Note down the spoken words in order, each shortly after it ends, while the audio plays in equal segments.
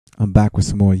I'm back with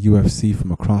some more UFC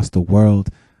from across the world.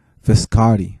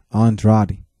 Viscardi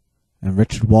Andrade and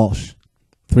Richard Walsh.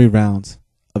 3 rounds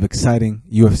of exciting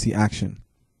UFC action.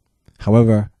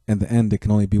 However, in the end, there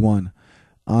can only be one.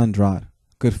 Andrade,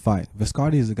 good fight.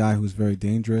 Viscardi is a guy who's very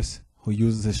dangerous, who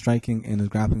uses his striking and his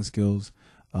grappling skills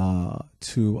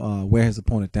to wear his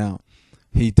opponent down.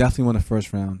 He definitely won the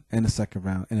first round and the second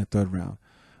round and the third round.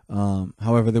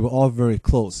 However, they were all very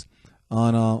close.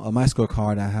 On my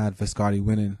scorecard, I had Viscardi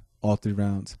winning all 3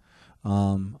 rounds.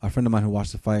 A friend of mine who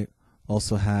watched the fight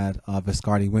also had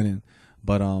Viscardi winning.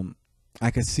 But I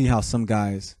could see how some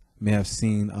guys may have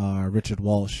seen Richard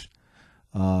Walsh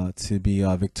to be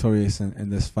victorious in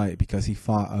this fight, because he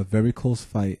fought a very close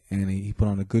fight and he put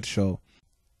on a good show.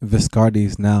 Viscardi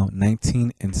is now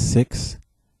 19-6.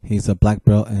 He's a black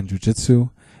belt in jiu-jitsu,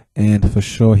 and for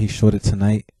sure he showed it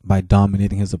tonight by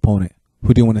dominating his opponent.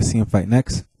 Who do you want to see him fight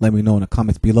next? Let me know in the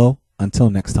comments below. Until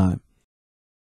next time.